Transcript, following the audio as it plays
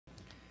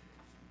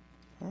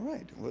All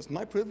right. Well, it's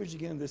my privilege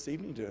again this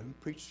evening to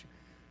preach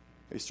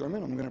a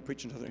sermon. I'm going to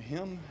preach another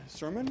hymn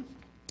sermon.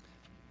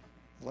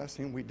 The last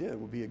hymn we did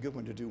will be a good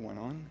one to do one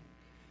on.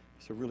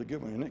 It's a really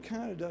good one. And it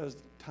kind of does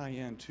tie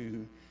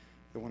into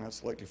the one I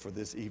selected for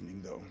this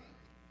evening, though.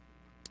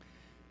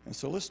 And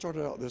so let's start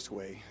it out this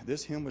way.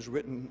 This hymn was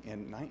written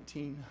in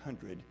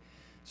 1900,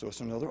 so it's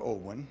another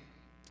old one.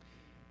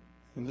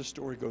 And the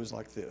story goes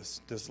like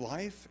this. Does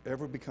life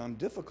ever become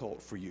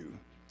difficult for you?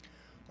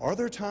 Are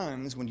there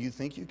times when you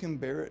think you can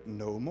bear it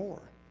no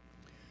more?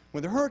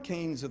 When the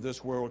hurricanes of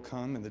this world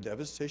come and the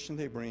devastation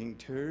they bring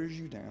tears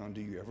you down, do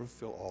you ever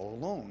feel all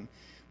alone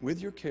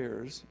with your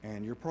cares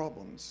and your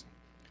problems?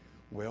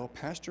 Well,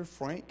 Pastor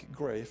Frank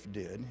Graff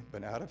did,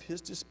 but out of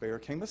his despair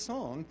came a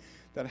song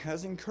that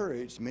has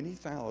encouraged many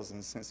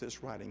thousands since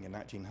its writing in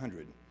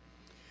 1900.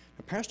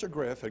 Now, Pastor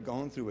Graff had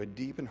gone through a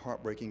deep and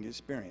heartbreaking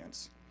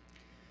experience.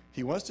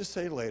 He was to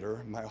say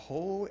later, my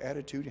whole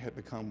attitude had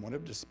become one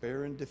of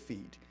despair and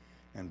defeat.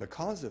 And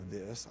because of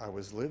this, I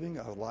was living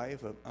a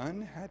life of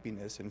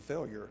unhappiness and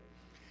failure.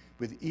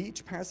 With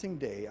each passing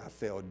day, I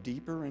fell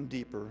deeper and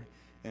deeper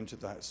into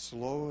that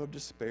slough of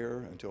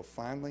despair until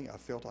finally I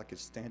felt I could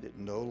stand it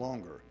no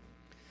longer.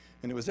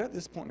 And it was at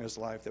this point in his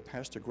life that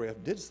Pastor Graff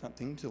did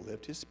something to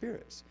lift his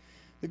spirits.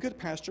 The good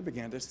pastor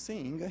began to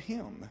sing a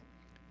hymn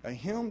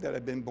that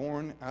had been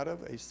born out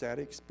of a sad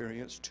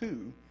experience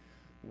too.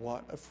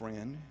 What a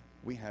friend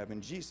we have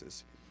in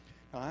Jesus.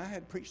 Now, I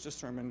had preached a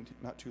sermon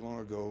not too long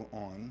ago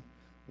on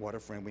what a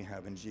friend we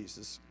have in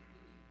Jesus.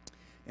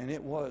 And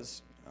it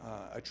was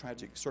a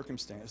tragic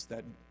circumstance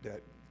that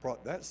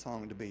brought that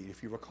song to be.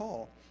 If you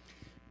recall,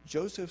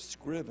 Joseph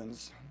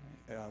Scriven's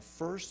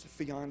first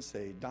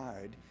fiancée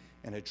died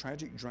in a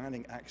tragic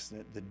drowning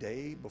accident the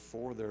day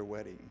before their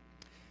wedding.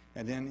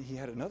 And then he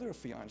had another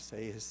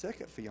fiancée. His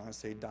second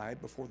fiancée died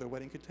before their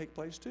wedding could take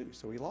place too.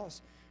 So he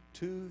lost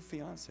two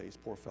fiancées,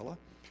 poor fella.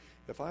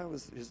 If I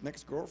was his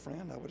next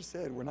girlfriend, I would have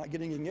said, we're not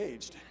getting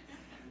engaged.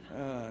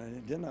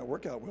 It did not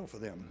work out well for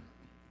them.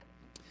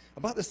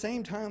 About the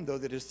same time, though,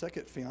 that his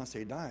second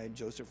fiancée died,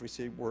 Joseph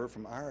received word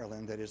from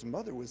Ireland that his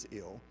mother was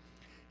ill.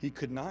 He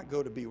could not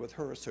go to be with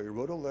her, so he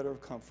wrote a letter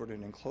of comfort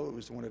and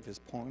enclosed one of his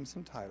poems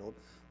entitled,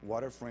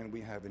 What a Friend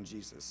We Have in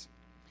Jesus.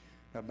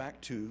 Now back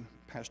to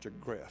Pastor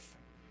Graff.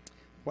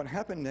 What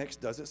happened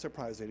next doesn't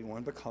surprise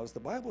anyone because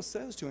the Bible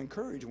says to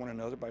encourage one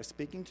another by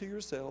speaking to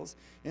yourselves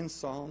in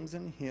psalms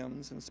and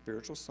hymns and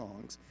spiritual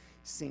songs,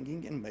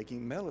 singing and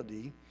making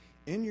melody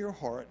in your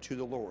heart to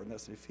the Lord. And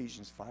that's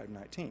Ephesians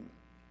 5:19.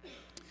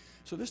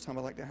 So this time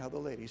I'd like to have the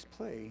ladies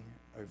play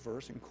a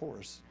verse and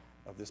chorus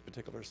of this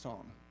particular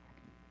song.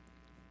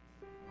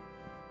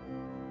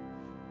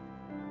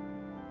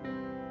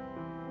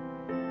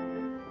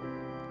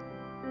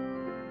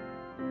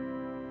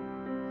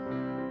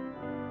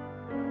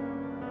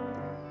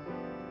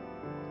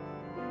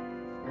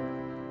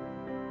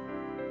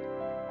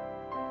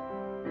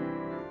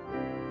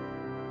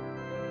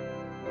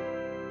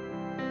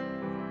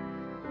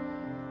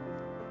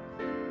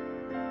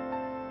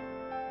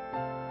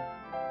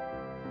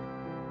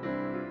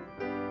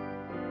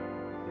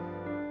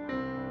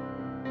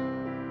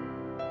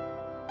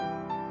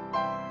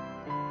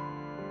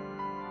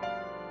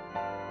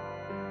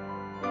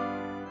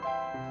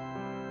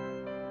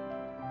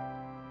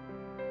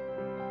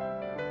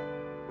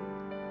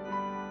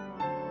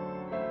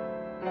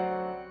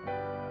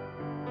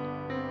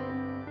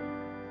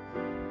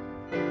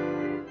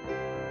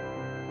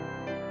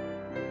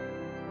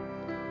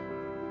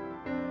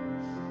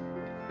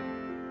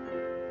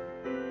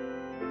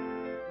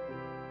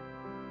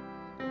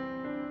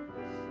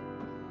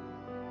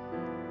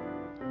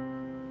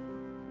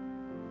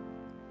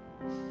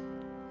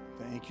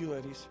 Thank you,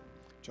 ladies.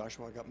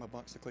 Joshua, I got my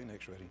box of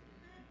Kleenex ready.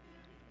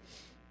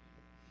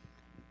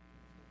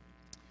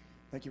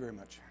 Thank you very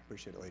much.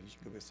 Appreciate it, ladies. You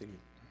can go be seated.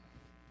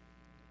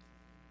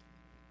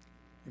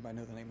 Anybody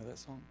know the name of that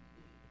song?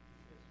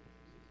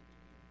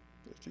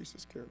 Yes,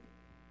 Jesus cared.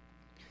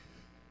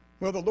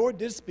 Well, the Lord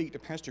did speak to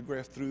Pastor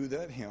Graff through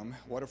that hymn,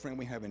 What a Friend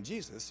We Have in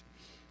Jesus,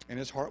 and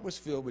his heart was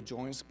filled with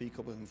joy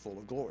unspeakable and full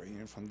of glory.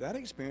 And from that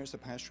experience, the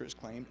pastor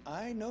exclaimed,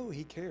 I know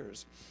he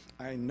cares.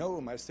 I know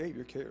my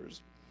Savior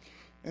cares.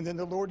 And then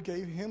the Lord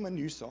gave him a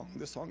new song,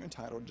 the song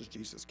entitled, Does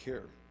Jesus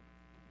Care?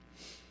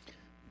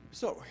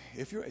 So,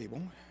 if you're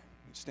able,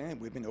 stand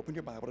with me and open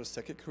your Bible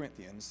to 2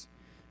 Corinthians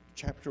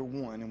chapter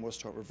 1, and we'll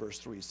start with verse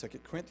 3. 2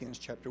 Corinthians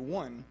chapter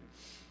 1,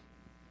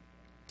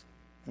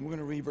 and we're going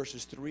to read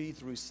verses 3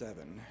 through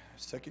 7.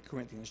 2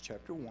 Corinthians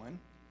chapter 1,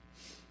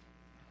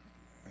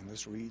 and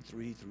let's read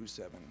 3 through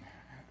 7.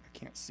 I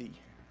can't see.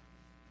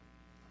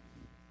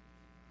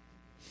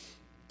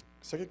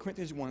 2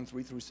 Corinthians 1,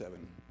 3 through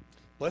 7.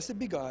 Blessed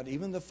be God,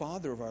 even the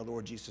Father of our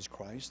Lord Jesus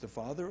Christ, the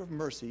Father of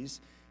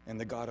mercies and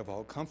the God of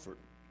all comfort,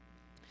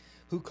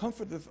 who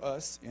comforteth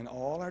us in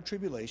all our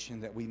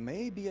tribulation, that we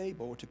may be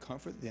able to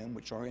comfort them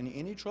which are in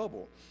any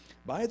trouble,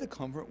 by the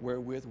comfort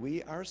wherewith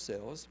we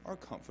ourselves are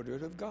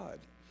comforted of God.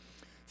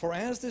 For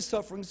as the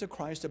sufferings of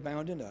Christ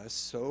abound in us,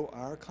 so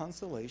our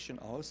consolation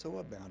also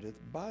aboundeth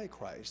by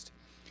Christ.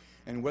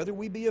 And whether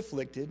we be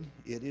afflicted,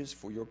 it is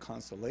for your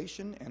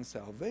consolation and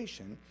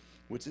salvation,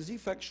 which is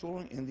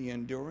effectual in the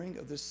enduring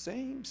of the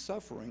same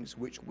sufferings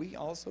which we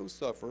also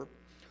suffer,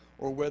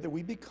 or whether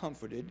we be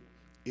comforted,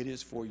 it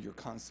is for your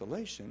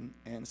consolation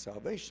and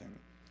salvation.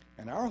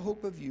 And our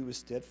hope of you is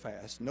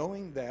steadfast,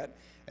 knowing that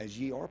as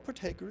ye are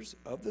partakers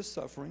of the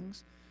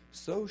sufferings,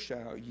 so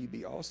shall ye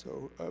be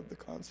also of the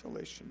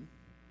consolation.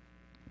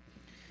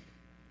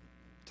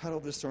 The title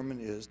of this sermon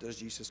is, Does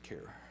Jesus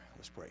Care?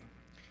 Let's pray.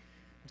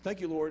 Thank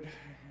you, Lord,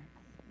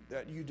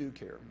 that you do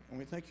care. And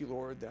we thank you,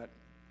 Lord, that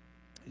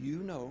you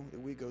know that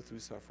we go through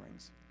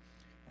sufferings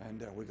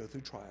and we go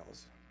through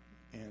trials.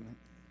 And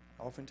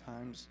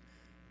oftentimes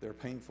they're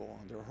painful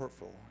and they're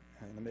hurtful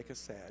and they make us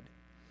sad.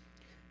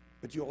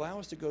 But you allow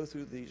us to go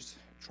through these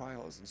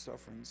trials and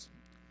sufferings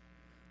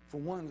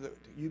for one, that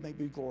you may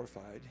be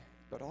glorified,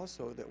 but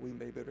also that we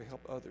may be able to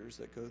help others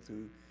that go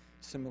through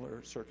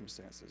similar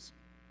circumstances.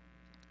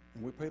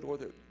 And we pray,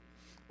 Lord, that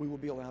we will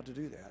be allowed to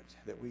do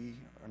that we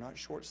are not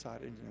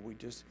short-sighted and we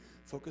just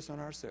focus on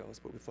ourselves,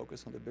 but we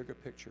focus on the bigger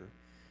picture,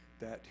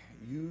 that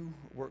you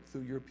work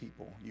through your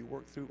people, you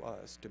work through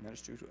us to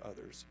minister to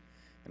others,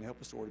 and help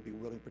us, Lord, to be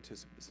willing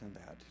participants in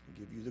that, and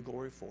give you the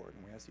glory for it.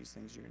 And we ask these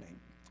things in your name.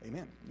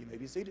 Amen. You may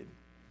be seated.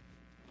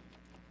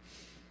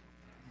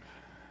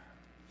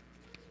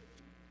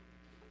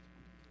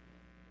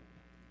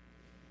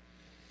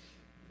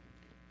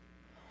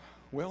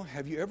 Well,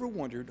 have you ever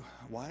wondered,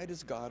 why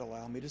does God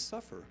allow me to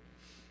suffer?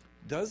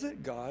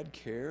 Doesn't God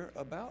care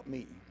about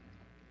me?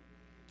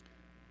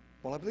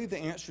 Well, I believe the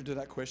answer to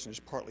that question is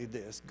partly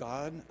this.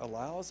 God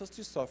allows us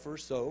to suffer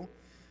so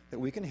that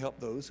we can help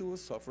those who will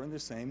suffer in the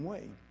same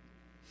way.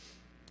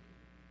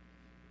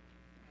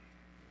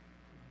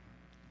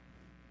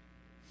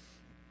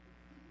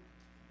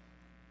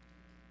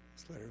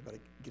 Let's let everybody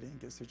get in,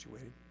 get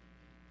situated.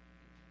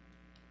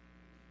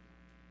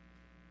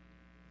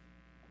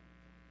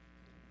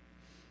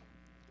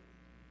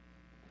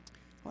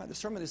 All right, the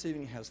sermon this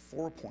evening has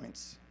 4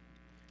 points.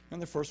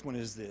 And the first one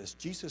is this: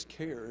 Jesus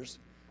cares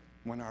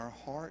when our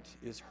heart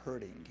is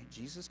hurting.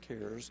 Jesus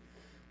cares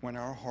when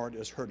our heart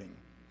is hurting.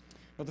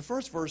 Now, the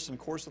first verse in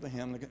the course of the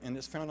hymn, and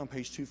it's found on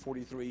page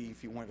 243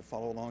 if you want to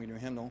follow along in your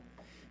hymnal,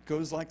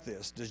 goes like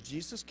this: Does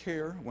Jesus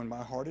care when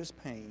my heart is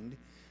pained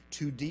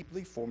too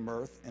deeply for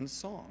mirth and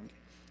song?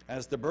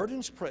 As the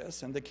burdens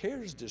press and the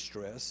cares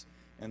distress,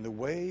 and the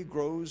way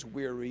grows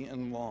weary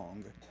and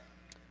long.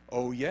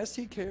 Oh, yes,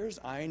 he cares.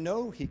 I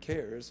know he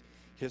cares.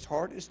 His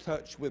heart is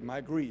touched with my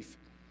grief.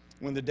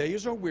 When the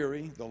days are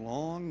weary, the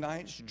long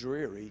nights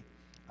dreary,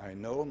 I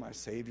know my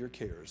Savior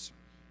cares.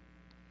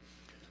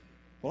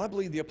 Well, I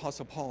believe the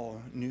Apostle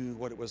Paul knew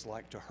what it was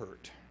like to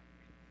hurt.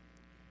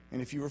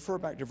 And if you refer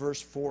back to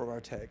verse 4 of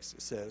our text,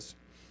 it says,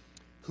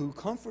 Who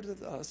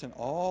comforteth us in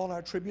all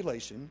our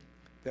tribulation,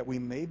 that we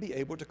may be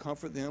able to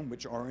comfort them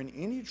which are in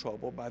any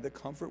trouble by the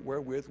comfort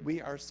wherewith we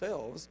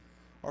ourselves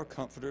are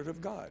comforted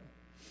of God.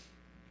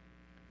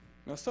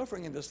 Now,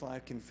 suffering in this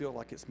life can feel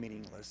like it's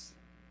meaningless,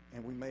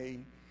 and we may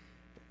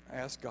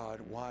ask God,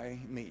 why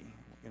me?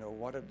 You know,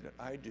 what did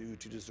I do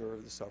to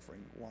deserve the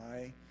suffering?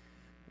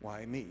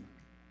 Why me?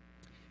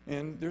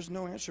 And there's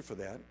no answer for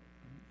that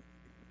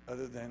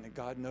other than that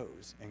God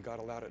knows, and God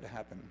allowed it to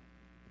happen.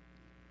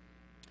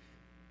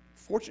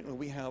 Fortunately,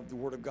 we have the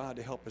Word of God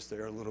to help us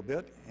there a little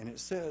bit, and it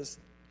says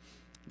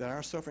that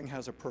our suffering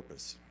has a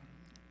purpose,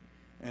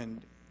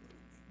 and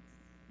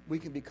we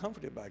can be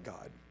comforted by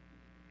God.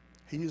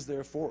 He is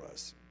there for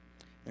us.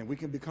 And we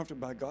can be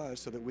comforted by God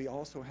so that we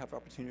also have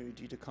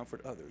opportunity to comfort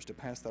others, to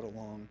pass that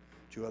along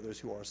to others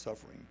who are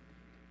suffering.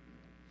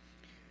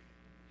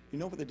 You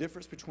know what the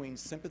difference between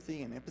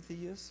sympathy and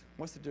empathy is?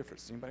 What's the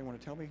difference? Anybody want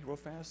to tell me real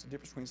fast the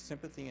difference between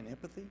sympathy and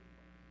empathy?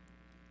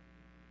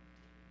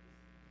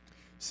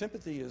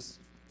 Sympathy is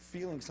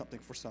feeling something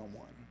for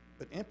someone,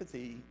 but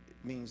empathy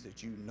means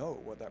that you know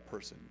what that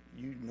person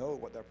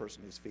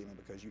is feeling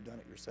because you've done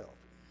it yourself.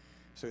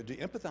 So to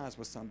empathize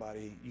with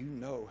somebody, you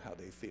know how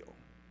they feel,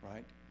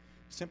 right?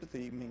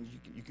 Sympathy means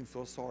you can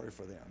feel sorry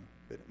for them.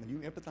 But when you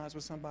empathize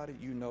with somebody,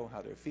 you know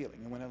how they're feeling.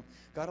 And when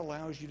God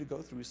allows you to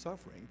go through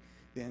suffering,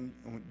 then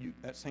when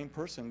that same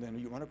person, then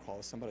you run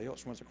across, somebody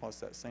else runs across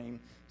that same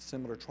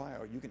similar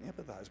trial, you can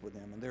empathize with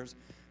them. And there's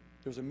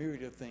a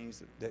myriad of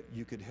things that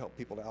you could help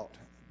people out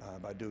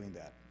by doing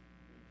that.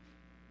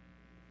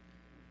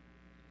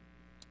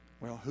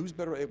 Well, who's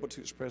better able to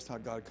express how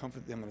God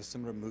comforted them in a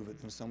similar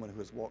movement than someone who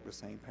has walked the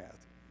same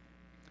path?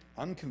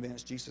 I'm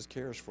convinced Jesus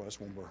cares for us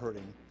when we're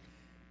hurting,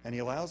 and he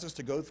allows us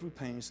to go through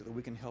pain so that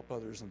we can help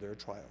others in their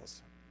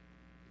trials.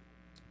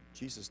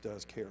 Jesus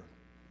does care.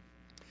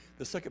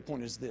 The second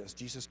point is this: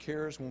 Jesus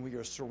cares when we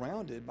are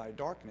surrounded by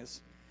darkness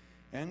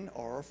and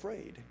are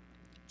afraid.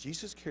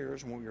 Jesus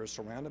cares when we are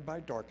surrounded by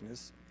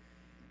darkness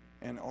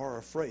and are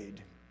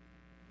afraid.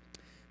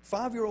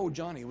 5-year-old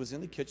Johnny was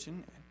in the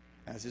kitchen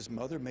as his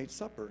mother made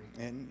supper,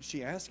 and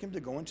she asked him to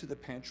go into the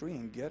pantry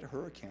and get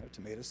her a can of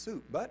tomato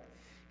soup, but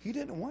he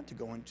didn't want to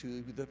go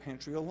into the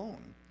pantry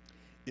alone.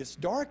 It's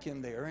dark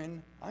in there,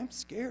 and I'm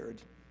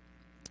scared.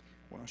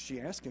 Well, she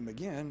asked him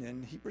again,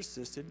 and he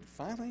persisted.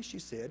 Finally, she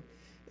said,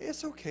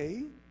 It's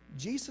okay.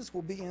 Jesus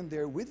will be in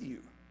there with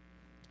you.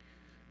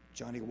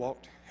 Johnny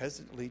walked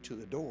hesitantly to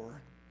the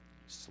door,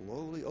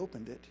 slowly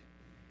opened it.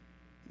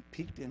 He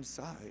peeked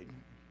inside,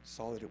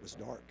 saw that it was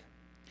dark.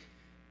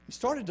 He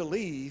started to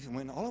leave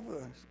when all of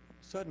a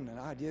sudden an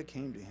idea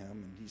came to him,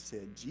 and he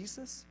said,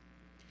 Jesus,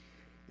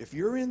 if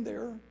you're in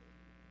there,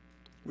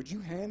 would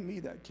you hand me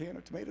that can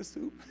of tomato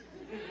soup?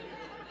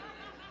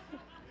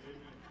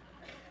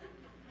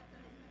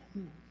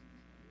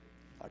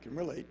 I can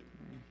relate.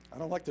 I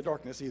don't like the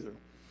darkness either.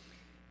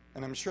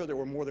 And I'm sure there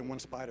were more than one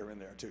spider in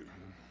there too.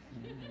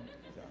 Yeah.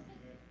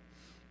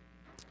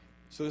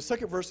 So the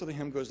second verse of the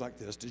hymn goes like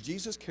this. Does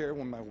Jesus care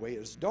when my way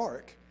is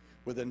dark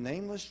with a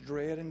nameless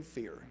dread and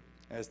fear?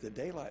 As the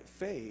daylight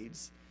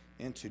fades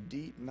into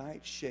deep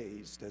night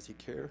shades, does he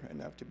care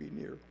enough to be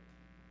near?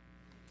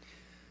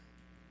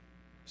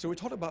 So we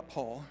talked about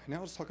Paul. Now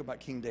let's talk about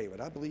King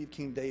David. I believe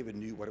King David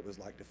knew what it was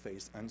like to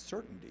face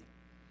uncertainty.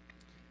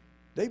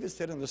 David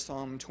said in the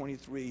Psalm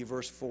 23,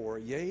 verse 4,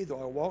 Yea,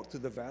 though I walk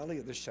through the valley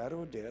of the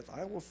shadow of death,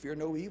 I will fear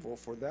no evil,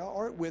 for thou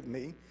art with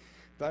me.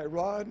 Thy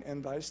rod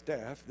and thy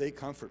staff, they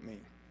comfort me.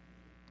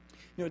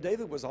 You know,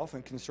 David was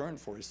often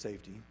concerned for his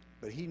safety,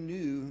 but he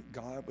knew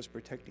God was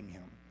protecting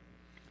him.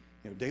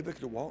 You know, David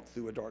could walk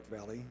through a dark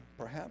valley,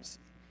 perhaps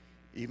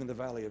even the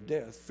valley of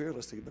death,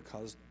 fearlessly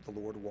because the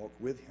Lord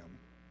walked with him.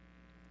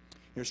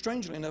 You know,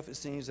 strangely enough, it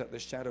seems that the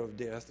shadow of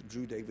death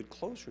drew David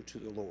closer to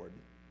the Lord.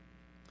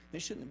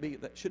 It shouldn't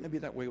it be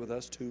that way with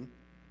us too?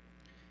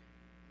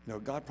 You know,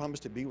 God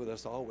promised to be with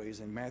us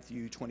always in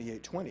Matthew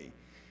 28:20,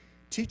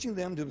 teaching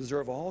them to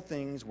observe all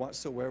things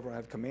whatsoever I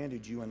have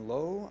commanded you, and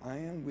lo, I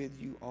am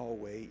with you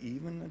always,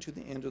 even unto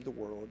the end of the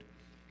world.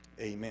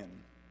 Amen.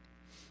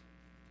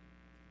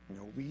 You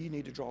know, we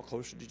need to draw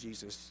closer to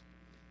Jesus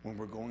when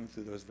we're going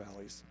through those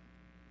valleys.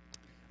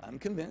 I'm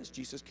convinced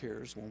Jesus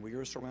cares when we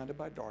are surrounded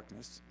by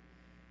darkness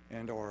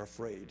and are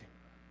afraid.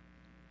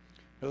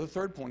 Now, the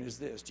third point is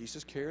this.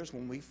 Jesus cares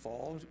when we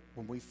fail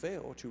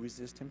to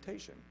resist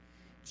temptation.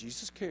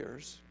 Jesus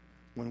cares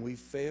when we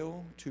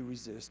fail to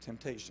resist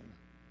temptation.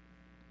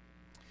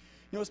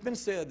 You know, it's been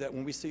said that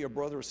when we see a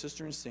brother or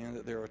sister in sin,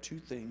 that there are two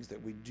things that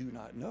we do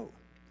not know.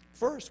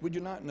 First, we do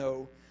not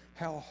know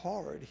how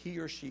hard he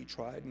or she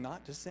tried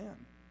not to sin.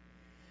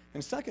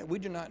 And second, we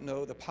do not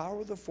know the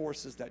power of the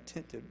forces that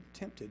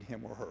tempted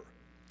him or her.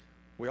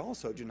 We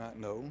also do not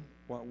know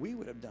what we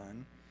would have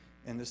done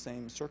in the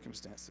same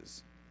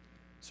circumstances.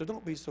 So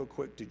don't be so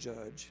quick to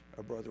judge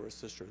a brother or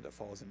sister that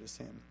falls into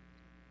sin.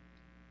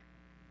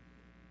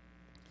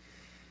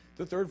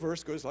 The third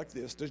verse goes like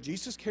this. Does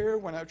Jesus care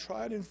when I've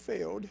tried and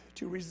failed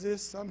to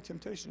resist some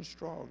temptation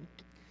strong?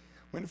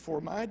 When for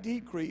my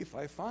deep grief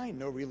I find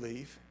no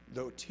relief,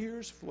 though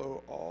tears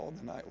flow all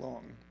the night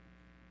long.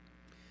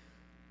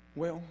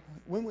 Well,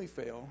 when we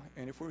fail,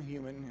 and if we're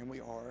human, and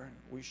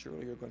we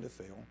surely are going to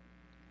fail,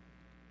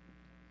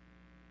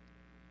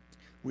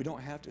 we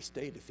don't have to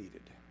stay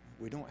defeated.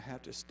 We don't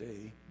have to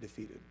stay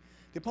defeated.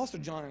 The Apostle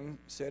John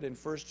said in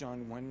 1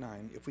 John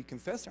 1:9, if we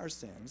confess our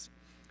sins,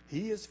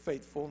 he is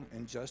faithful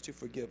and just to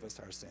forgive us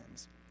our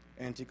sins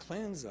and to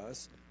cleanse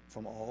us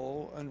from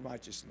all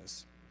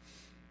unrighteousness.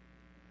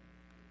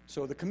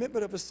 So the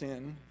commitment of a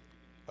sin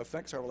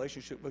affects our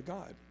relationship with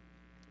God.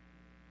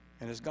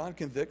 And as God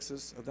convicts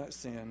us of that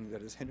sin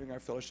that is hindering our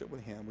fellowship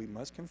with him, we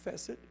must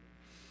confess it,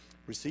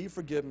 receive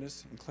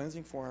forgiveness and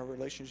cleansing for our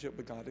relationship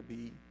with God to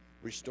be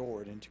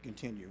restored and to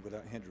continue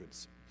without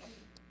hindrance.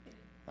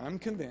 I'm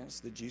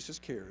convinced that Jesus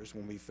cares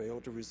when we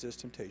fail to resist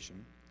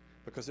temptation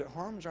because it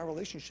harms our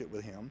relationship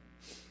with him,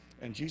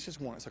 and Jesus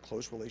wants a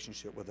close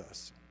relationship with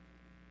us.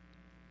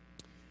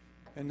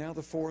 And now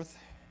the fourth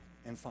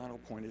and final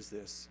point is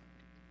this.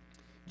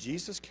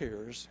 Jesus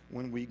cares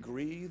when we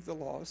grieve the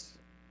loss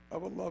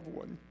of a loved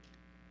one.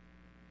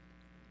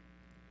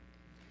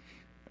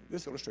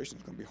 This illustration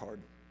is going to be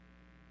hard.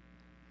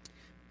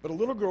 But a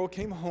little girl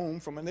came home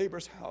from a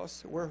neighbor's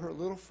house where her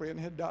little friend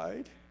had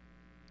died.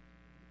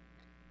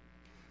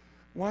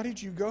 Why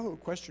did you go?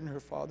 Questioned her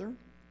father.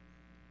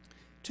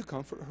 To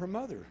comfort her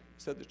mother,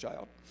 said the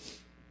child.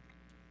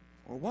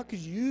 Well, what could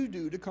you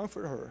do to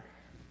comfort her?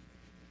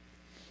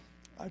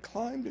 I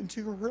climbed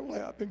into her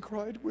lap and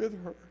cried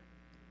with her.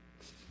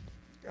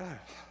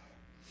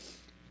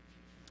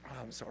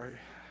 I'm sorry.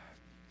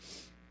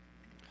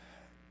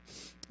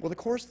 Well, the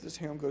chorus of this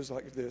hymn goes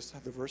like this.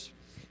 The verse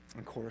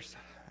and chorus.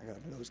 I got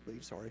a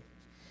nosebleed, sorry.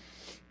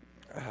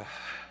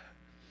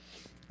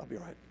 I'll be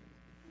all right.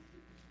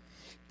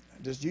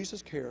 Does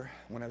Jesus care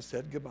when I've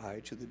said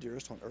goodbye to the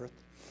dearest on earth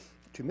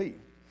to me?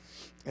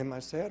 And my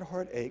sad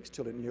heart aches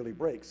till it nearly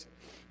breaks.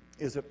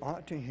 Is it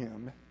aught to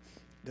him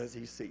does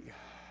he see?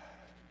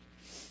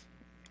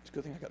 It's a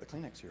good thing I got the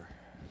Kleenex here.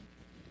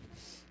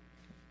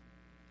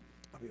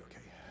 I'll be okay.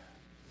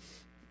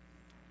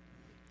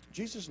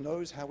 Jesus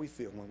knows how we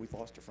feel when we've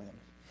lost a friend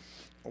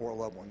or a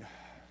loved one.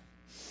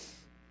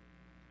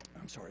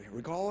 I'm sorry.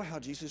 Recall how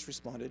Jesus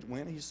responded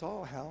when he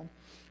saw how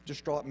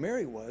distraught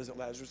Mary was at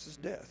Lazarus'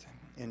 death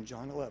in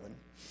John 11,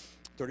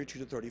 32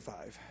 to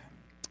 35.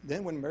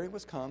 Then when Mary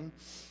was come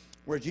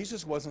Where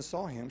Jesus was and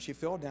saw him, she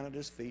fell down at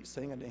his feet,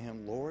 saying unto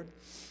him, Lord,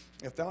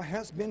 if thou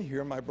hadst been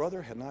here, my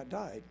brother had not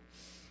died.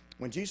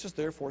 When Jesus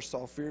therefore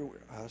saw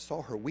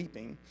her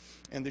weeping,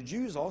 and the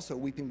Jews also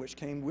weeping which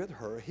came with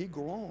her, he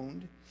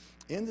groaned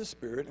in the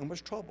spirit and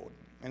was troubled,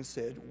 and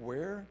said,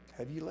 Where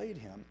have ye laid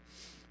him?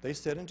 They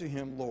said unto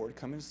him, Lord,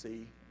 come and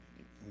see.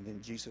 And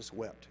then Jesus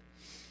wept.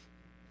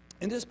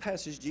 In this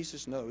passage,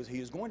 Jesus knows he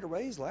is going to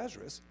raise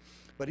Lazarus,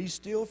 but he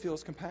still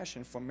feels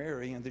compassion for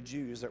Mary and the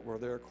Jews that were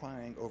there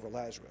crying over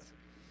Lazarus.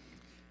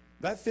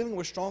 That feeling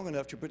was strong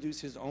enough to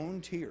produce his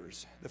own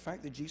tears. The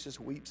fact that Jesus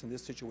weeps in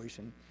this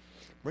situation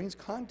brings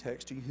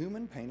context to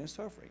human pain and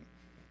suffering.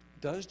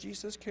 Does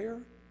Jesus care?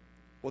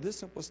 Well, this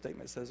simple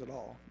statement says it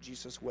all.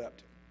 Jesus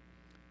wept.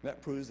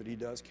 That proves that he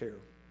does care.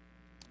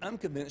 I'm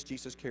convinced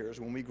Jesus cares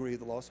when we grieve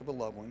the loss of a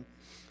loved one,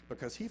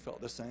 because he felt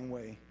the same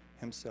way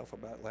himself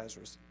about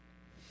Lazarus.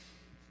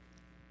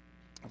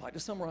 I'd like to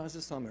summarize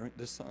this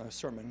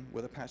sermon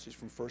with a passage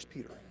from 1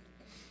 Peter.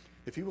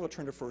 If you will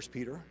turn to 1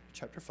 Peter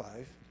chapter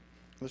 5,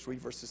 let's read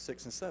verses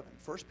 6 and 7.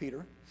 1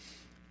 Peter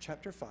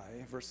chapter 5,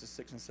 verses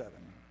 6 and 7.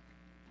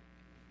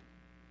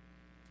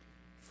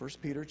 1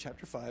 Peter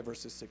chapter 5,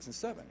 verses 6 and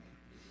 7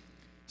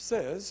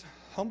 says,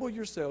 Humble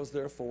yourselves,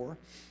 therefore,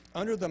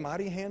 under the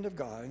mighty hand of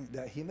God,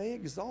 that he may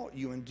exalt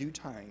you in due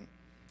time.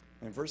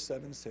 And verse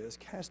 7 says,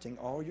 Casting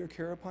all your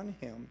care upon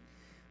him,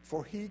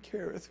 for he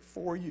careth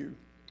for you.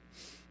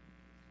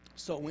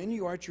 So when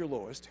you are at your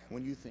lowest,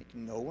 when you think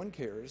no one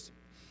cares,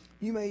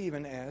 you may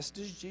even ask,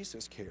 does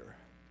Jesus care?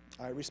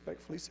 I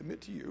respectfully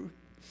submit to you,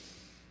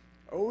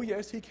 oh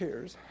yes, he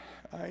cares.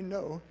 I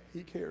know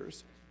he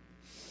cares.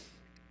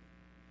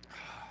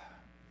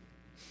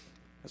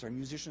 As our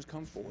musicians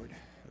come forward,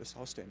 let's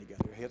all stand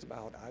together, heads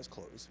bowed, eyes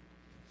closed.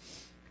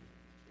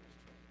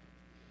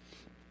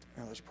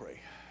 Now let's pray.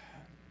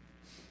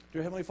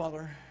 Dear Heavenly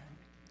Father,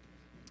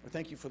 I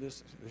thank you for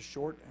this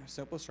short,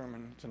 simple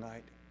sermon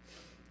tonight,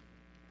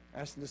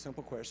 asking the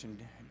simple question,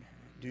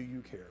 do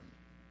you care?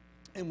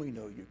 And we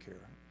know you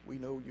care. We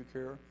know you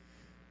care.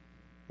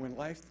 When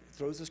life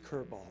throws us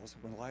curveballs,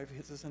 when life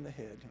hits us in the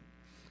head,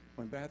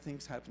 when bad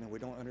things happen and we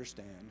don't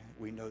understand,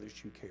 we know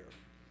that you care.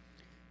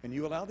 And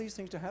you allow these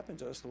things to happen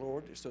to us,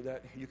 Lord, so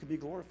that you can be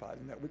glorified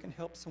and that we can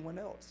help someone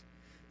else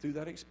through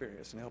that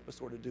experience and help us,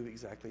 Lord, to do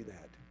exactly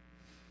that.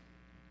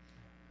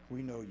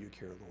 We know you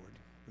care, Lord.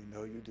 We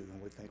know you do,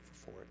 and we're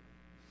thankful for it.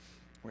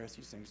 We ask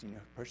these things in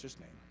your precious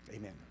name.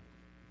 Amen.